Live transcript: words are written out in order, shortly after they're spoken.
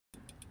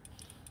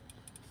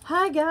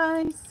Hi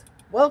guys,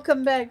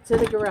 welcome back to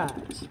the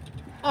garage.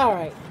 All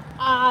right,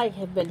 I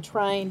have been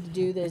trying to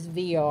do this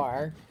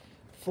VR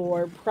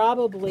for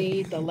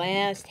probably the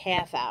last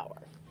half hour.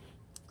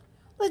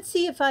 Let's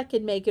see if I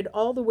can make it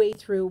all the way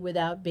through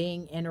without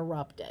being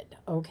interrupted,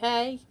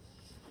 okay?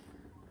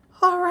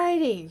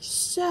 Alrighty,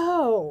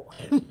 so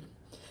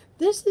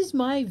this is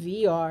my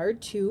VR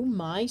to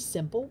my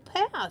simple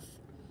path.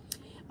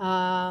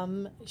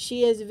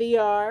 She has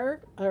VR,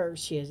 or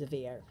she has a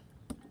VR.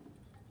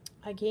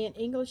 I can't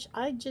English,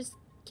 I just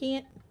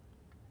can't.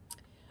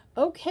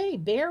 Okay,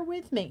 bear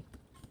with me.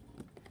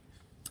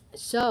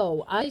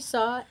 So I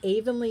saw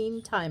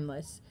Aveline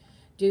Timeless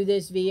do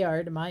this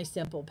VR to my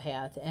simple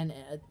path, and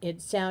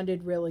it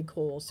sounded really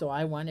cool. So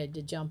I wanted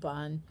to jump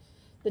on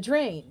the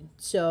train.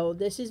 So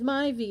this is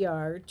my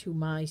VR to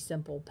my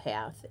simple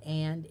path,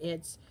 and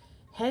it's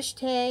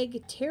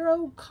hashtag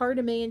tarot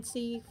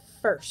cartomancy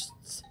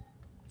firsts.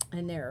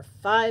 And there are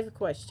 5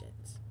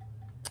 questions.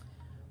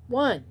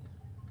 1.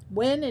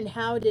 When and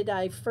how did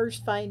I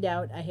first find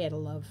out I had a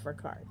love for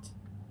cards?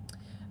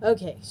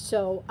 Okay,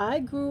 so I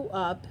grew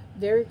up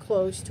very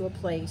close to a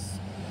place,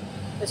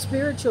 a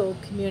spiritual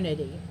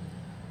community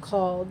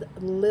called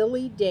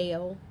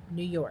Lilydale,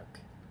 New York.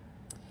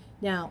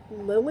 Now,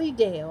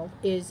 Lilydale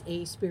is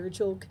a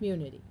spiritual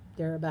community.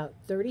 There are about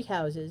 30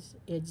 houses.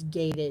 It's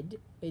gated,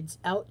 it's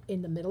out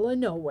in the middle of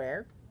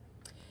nowhere,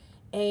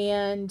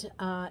 and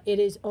it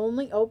is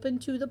only open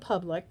to the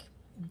public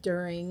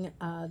during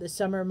the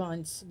summer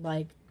months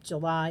like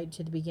July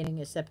to the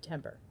beginning of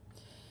September.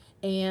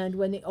 And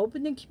when they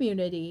open the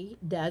community,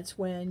 that's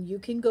when you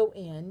can go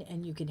in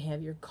and you can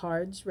have your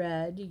cards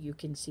read. You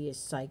can see a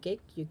psychic.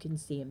 You can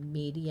see a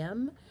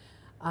medium.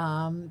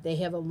 They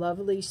have a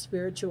lovely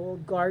spiritual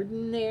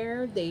garden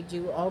there. They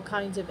do all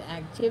kinds of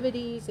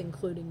activities,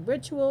 including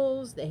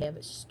rituals. They have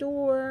a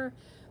store.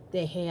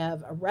 They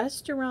have a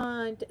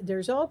restaurant.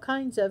 There's all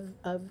kinds of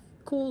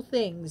cool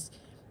things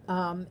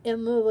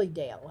in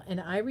Lilydale.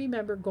 And I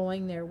remember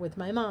going there with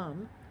my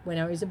mom when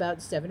I was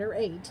about 7 or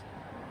 8,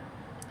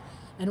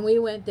 and we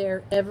went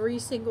there every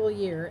single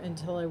year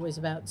until I was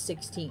about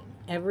 16.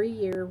 Every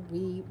year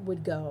we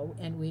would go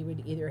and we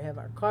would either have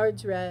our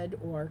cards read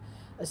or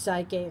a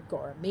psychic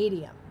or a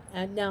medium.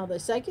 And now the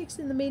psychics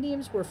and the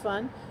mediums were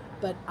fun,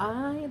 but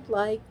I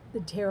liked the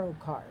tarot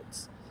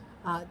cards.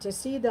 To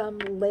see them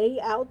lay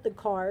out the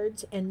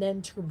cards and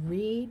then to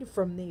read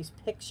from these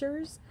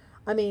pictures,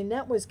 I mean,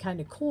 that was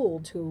kind of cool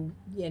to,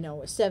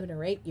 a 7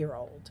 or 8 year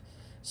old.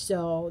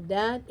 So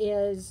that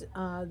is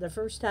the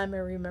first time I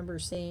remember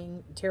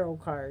seeing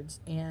tarot cards,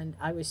 and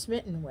I was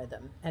smitten with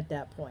them at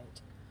that point.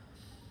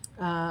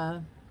 Uh,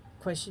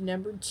 Question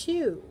number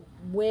 2.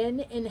 When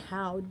and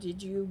how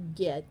did you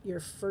get your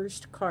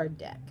first card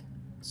deck?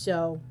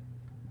 So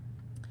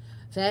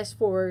fast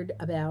forward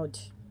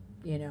about,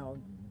 you know,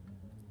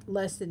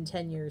 less than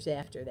 10 years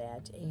after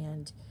that,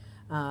 and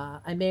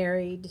I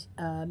married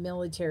a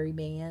military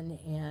man,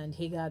 and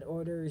he got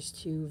orders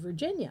to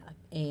Virginia,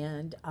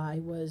 and I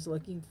was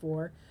looking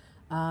for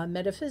a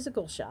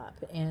metaphysical shop,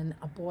 and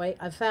boy,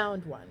 I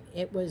found one.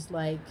 It was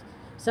like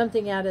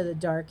something out of the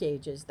dark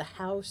ages. The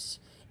house,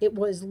 it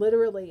was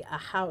literally a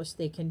house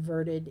they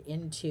converted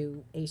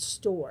into a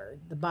store.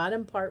 The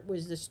bottom part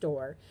was the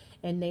store,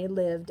 and they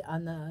lived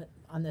on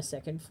the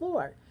second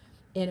floor,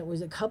 and it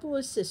was a couple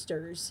of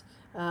sisters,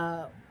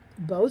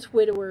 both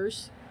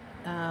widowers,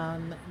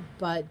 um,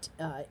 but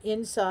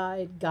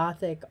inside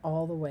gothic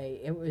all the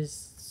way. It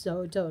was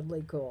so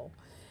totally cool.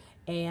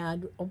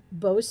 And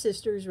both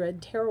sisters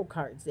read tarot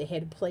cards. They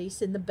had a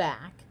place in the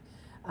back,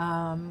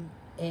 and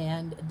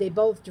they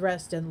both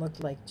dressed and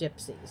looked like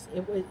gypsies.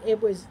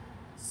 It was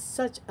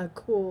such a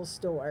cool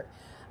store.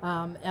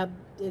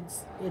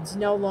 It's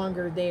no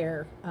longer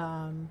there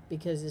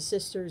because the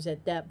sisters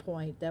at that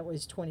point, that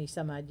was 20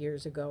 some odd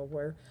years ago,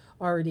 were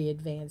already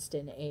advanced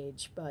in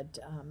age. But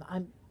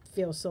I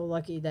feel so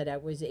lucky that I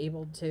was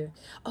able to.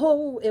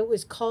 Oh, it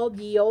was called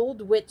Ye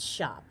Olde Witch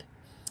Shop,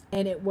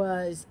 and it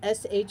was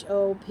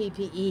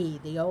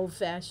SHOPPE, the old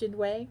fashioned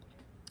way.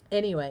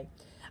 Anyway,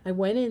 I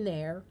went in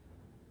there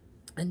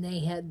and they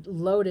had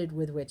loaded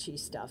with witchy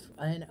stuff.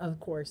 And of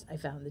course, I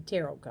found the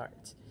tarot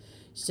cards.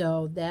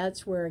 So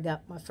that's where I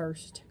got my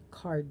first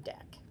card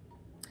deck.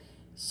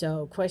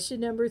 So, question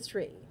number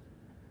 3.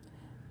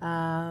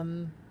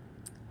 Um,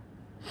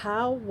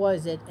 how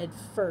was it at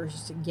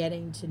first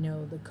getting to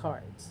know the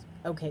cards?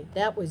 Okay,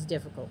 that was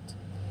difficult.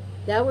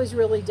 That was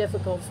really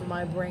difficult for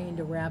my brain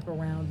to wrap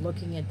around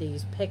looking at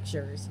these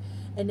pictures.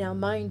 And now,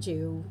 mind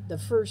you, the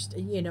first,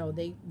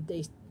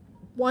 they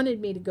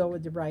wanted me to go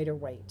with the Rider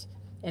Waite.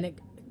 And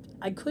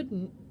I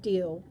couldn't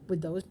deal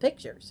with those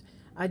pictures.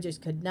 I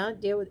just could not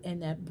deal with,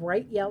 and that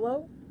bright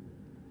yellow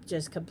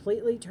just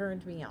completely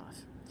turned me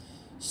off.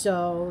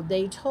 So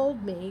they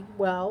told me,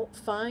 well,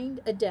 find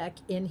a deck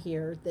in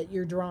here that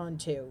you're drawn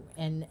to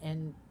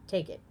and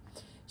take it.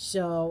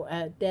 So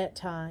at that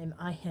time,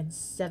 I had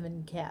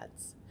 7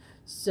 cats.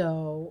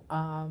 So,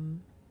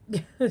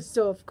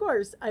 so of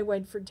course, I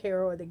went for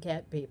Tarot of the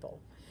Cat People,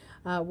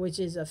 which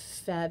is a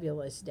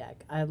fabulous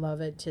deck. I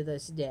love it to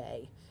this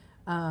day.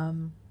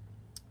 Um,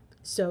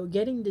 So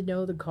getting to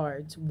know the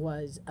cards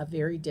was a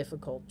very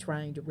difficult,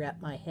 trying to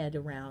wrap my head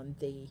around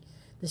the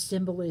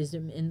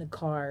symbolism in the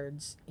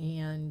cards,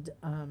 and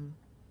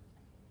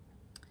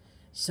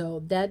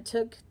so that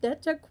took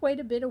quite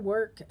a bit of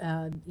work.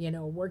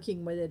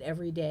 Working with it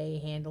every day,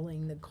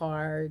 handling the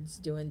cards,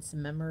 doing some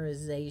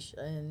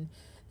memorization,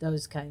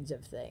 those kinds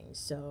of things.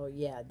 So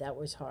yeah, that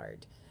was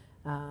hard.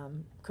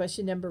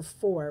 Question number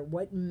 4: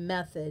 what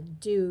method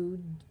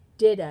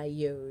did I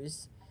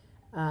use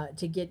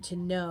to get to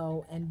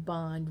know and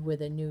bond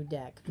with a new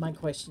deck? My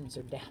questions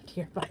are down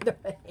here, by the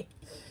way.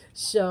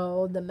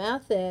 So the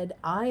method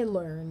I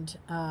learned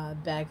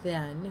back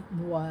then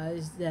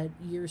was that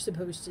you're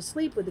supposed to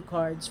sleep with the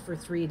cards for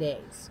 3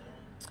 days.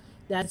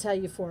 That's how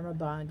you form a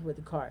bond with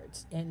the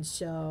cards. And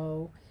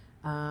so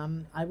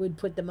I would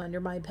put them under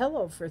my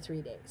pillow for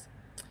 3 days.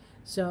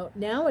 So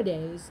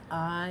nowadays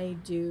I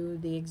do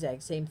the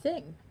exact same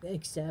thing,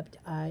 except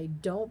I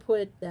don't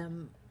put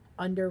them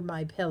under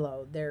my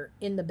pillow. They're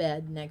in the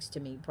bed next to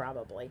me,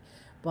 probably,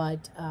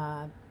 but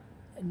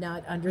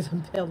not under the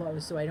pillow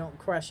so I don't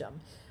crush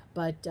them.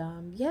 But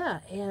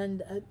yeah,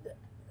 and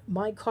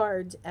my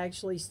cards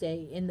actually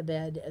stay in the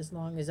bed as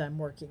long as I'm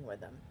working with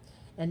them.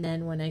 And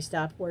then when I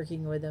stop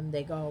working with them,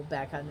 they go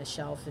back on the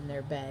shelf in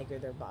their bag or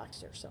their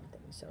box or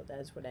something. So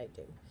that's what I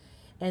do.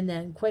 And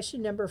then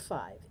question number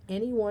 5: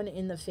 anyone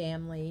in the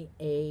family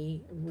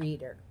a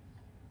reader?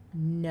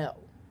 No.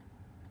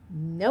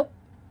 Nope.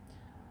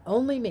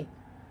 Only me.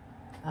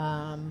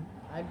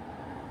 I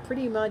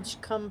pretty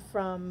much come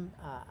from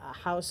a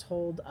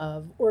household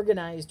of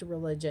organized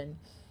religion.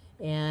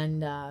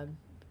 And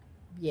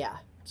yeah,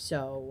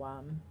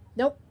 so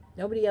nope,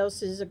 nobody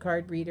else is a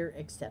card reader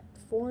except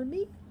for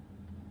me.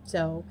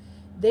 So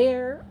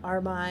there are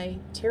my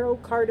Tarot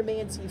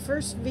Cardomancy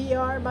first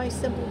VR, my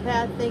simple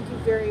path. Thank you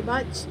very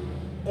much,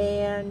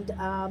 and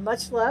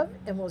much love,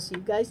 and we'll see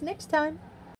you guys next time.